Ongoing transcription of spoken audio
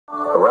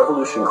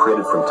revolution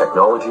created from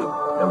technology,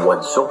 and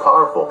one so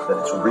powerful that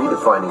it's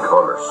redefining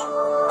commerce.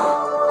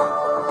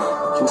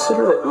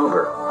 Consider that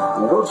Uber,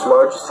 the world's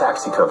largest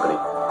taxi company,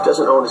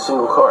 doesn't own a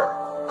single car.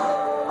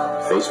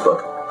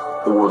 Facebook,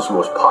 the world's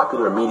most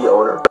popular media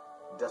owner,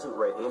 doesn't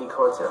write any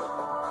content.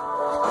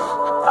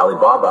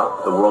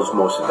 Alibaba, the world's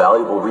most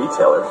valuable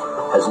retailer,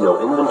 has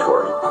no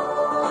inventory.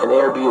 And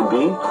Airbnb,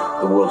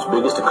 the world's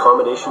biggest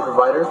accommodation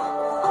provider,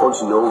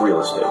 owns no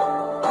real estate.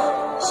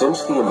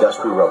 Since the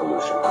Industrial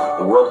Revolution,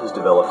 the world has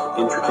developed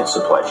intricate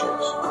supply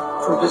chains,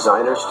 from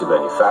designers to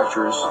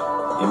manufacturers,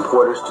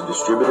 importers to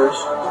distributors,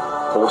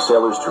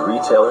 wholesalers to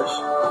retailers,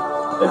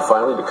 and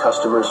finally to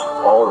customers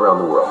all around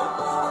the world.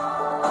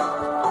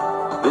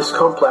 This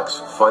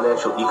complex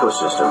financial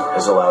ecosystem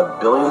has allowed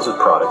billions of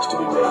products to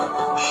be made,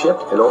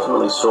 shipped, and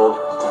ultimately sold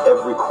to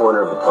every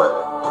corner of the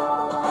planet.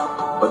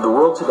 But the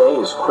world today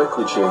is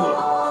quickly changing.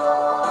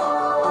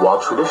 While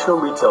traditional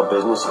retail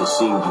business is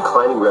seeing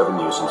declining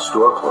revenues and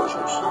store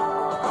closures,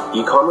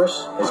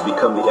 e-commerce has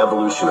become the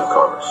evolution of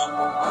commerce,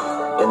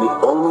 and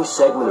the only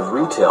segment of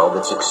retail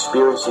that's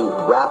experiencing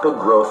rapid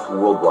growth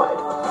worldwide.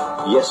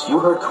 Yes, you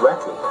heard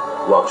correctly.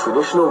 While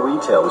traditional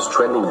retail is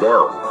trending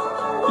down,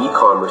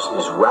 e-commerce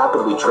is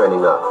rapidly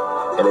trending up,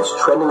 and it's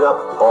trending up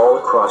all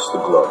across the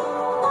globe.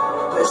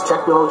 As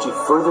technology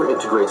further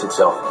integrates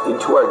itself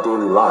into our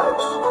daily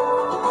lives,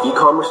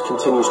 e-commerce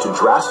continues to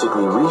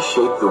drastically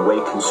reshape the way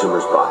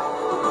consumers buy.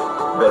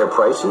 Better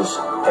prices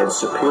and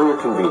superior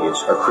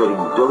convenience are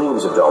creating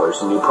billions of dollars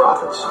in new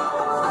profits.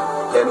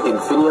 And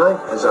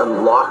Infinii has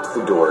unlocked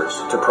the doors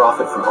to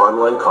profit from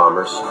online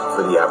commerce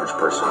for the average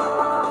person.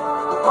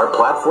 Our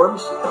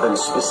platforms have been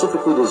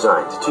specifically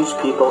designed to teach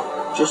people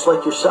just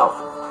like yourself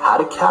how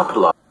to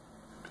capitalize.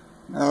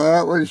 Now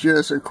that was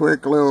just a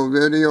quick little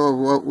video of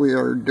what we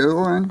are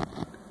doing.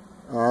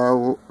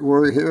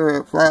 We're here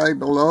at Five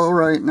Below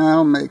right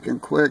now making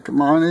quick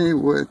money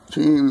with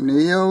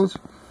TeamNEOS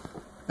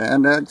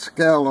and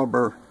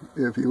Excalibur.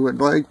 If you would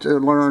like to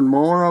learn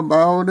more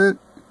about it,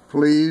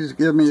 please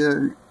give me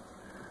a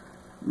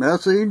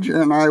message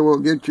and I will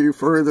get you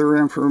further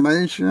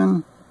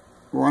information.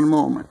 One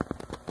moment.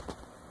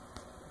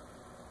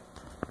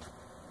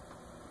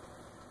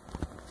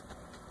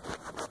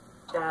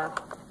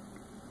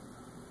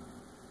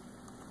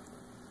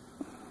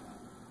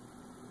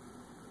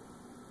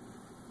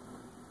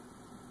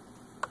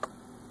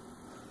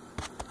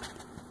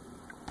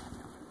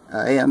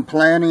 I am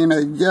planning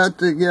a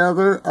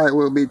get-together. I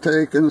will be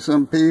taking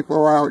some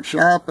people out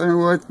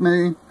shopping with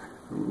me.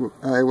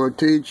 I will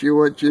teach you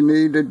what you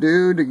need to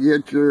do to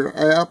get your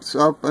apps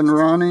up and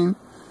running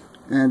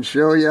and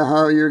show you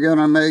how you're going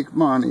to make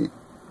money.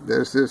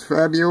 This is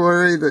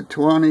February the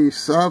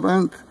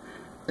 27th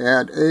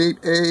at 8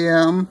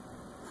 a.m.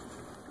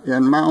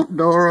 in Mount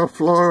Dora,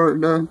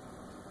 Florida.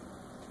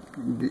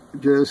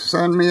 Just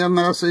send me a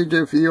message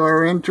if you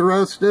are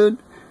interested,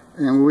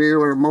 and we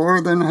are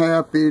more than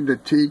happy to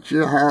teach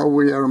you how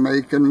we are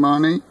making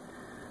money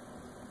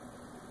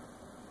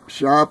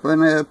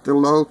shopping at the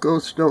local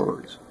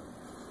stores.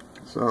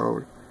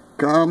 So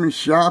come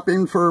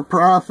shopping for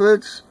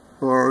profits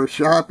or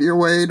shop your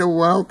way to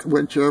wealth,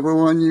 whichever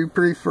one you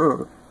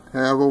prefer.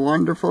 Have a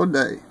wonderful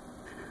day.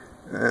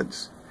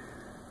 That's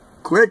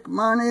quick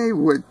money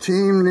with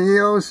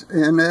TeamNEOS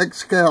and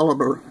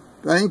Excalibur.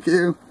 Thank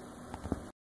you.